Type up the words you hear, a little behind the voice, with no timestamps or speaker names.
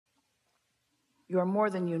You're more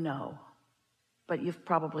than you know, but you've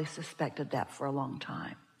probably suspected that for a long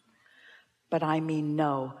time. But I mean,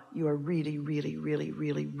 no, you are really, really, really,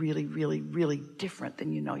 really, really, really, really different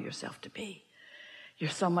than you know yourself to be. You're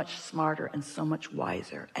so much smarter and so much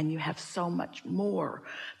wiser, and you have so much more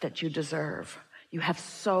that you deserve. You have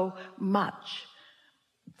so much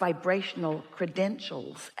vibrational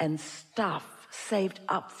credentials and stuff saved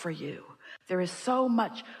up for you. There is so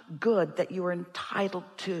much good that you are entitled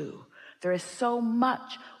to. There is so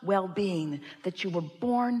much well-being that you were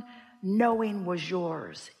born knowing was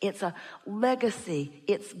yours. It's a legacy.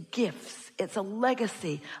 It's gifts. It's a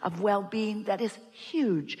legacy of well-being that is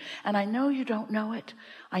huge. And I know you don't know it.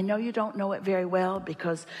 I know you don't know it very well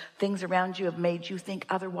because things around you have made you think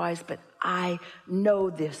otherwise, but I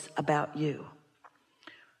know this about you.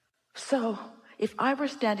 So if I were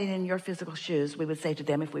standing in your physical shoes, we would say to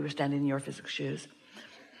them, if we were standing in your physical shoes,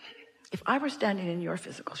 if I were standing in your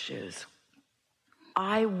physical shoes,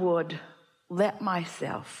 I would let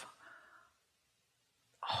myself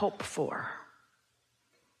hope for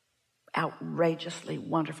outrageously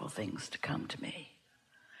wonderful things to come to me.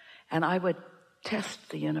 And I would test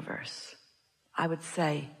the universe. I would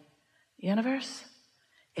say, universe,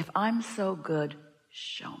 if I'm so good,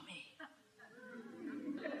 show me.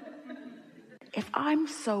 If I'm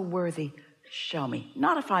so worthy, show me.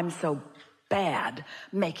 Not if I'm so bad,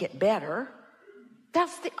 make it better.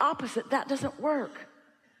 That's the opposite. That doesn't work.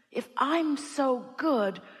 If I'm so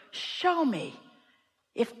good, show me.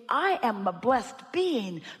 If I am a blessed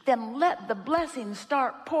being, then let the blessings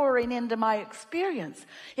start pouring into my experience.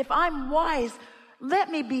 If I'm wise, let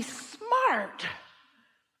me be smart.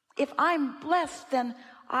 If I'm blessed, then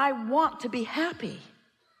I want to be happy.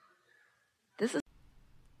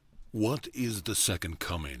 What is the second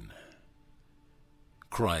coming?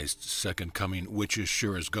 Christ's second coming, which is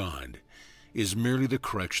sure as God, is merely the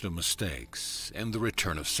correction of mistakes and the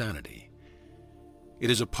return of sanity. It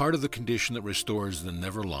is a part of the condition that restores the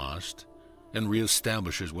never lost and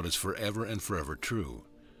reestablishes what is forever and forever true.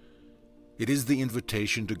 It is the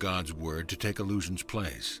invitation to God's word to take illusion's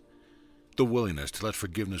place, the willingness to let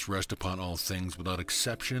forgiveness rest upon all things without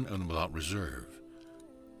exception and without reserve.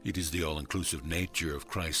 It is the all-inclusive nature of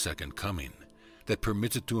Christ's second coming that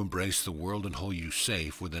permits it to embrace the world and hold you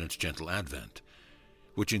safe within its gentle advent,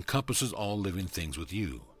 which encompasses all living things with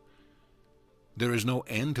you. There is no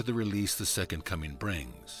end to the release the second coming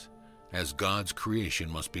brings, as God's creation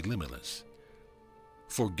must be limitless.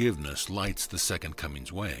 Forgiveness lights the second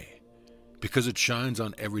coming's way, because it shines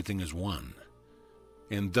on everything as one,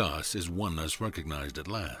 and thus is oneness recognized at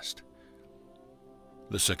last.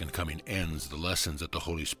 The second coming ends the lessons that the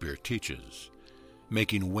Holy Spirit teaches,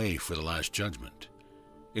 making way for the last judgment,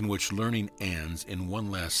 in which learning ends in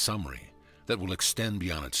one last summary that will extend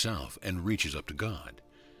beyond itself and reaches up to God.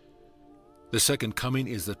 The second coming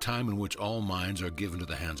is the time in which all minds are given to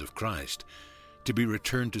the hands of Christ, to be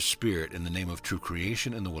returned to spirit in the name of true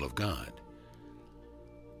creation and the will of God.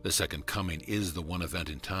 The second coming is the one event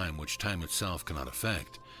in time which time itself cannot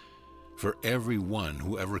affect, for every one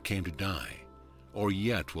who ever came to die, or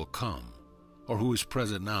yet will come, or who is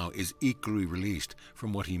present now, is equally released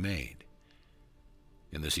from what he made.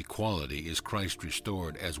 In this equality is Christ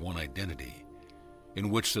restored as one identity, in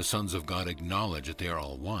which the sons of God acknowledge that they are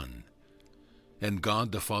all one, and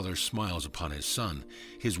God the Father smiles upon his Son,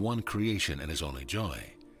 his one creation and his only joy.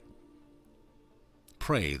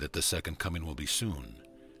 Pray that the second coming will be soon,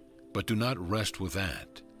 but do not rest with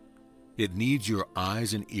that. It needs your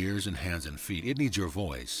eyes and ears and hands and feet. It needs your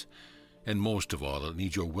voice. And most of all, it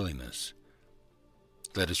needs your willingness.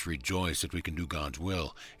 Let us rejoice that we can do God's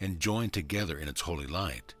will and join together in its holy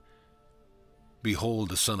light. Behold,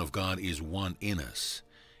 the Son of God is one in us,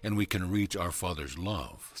 and we can reach our Father's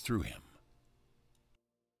love through him.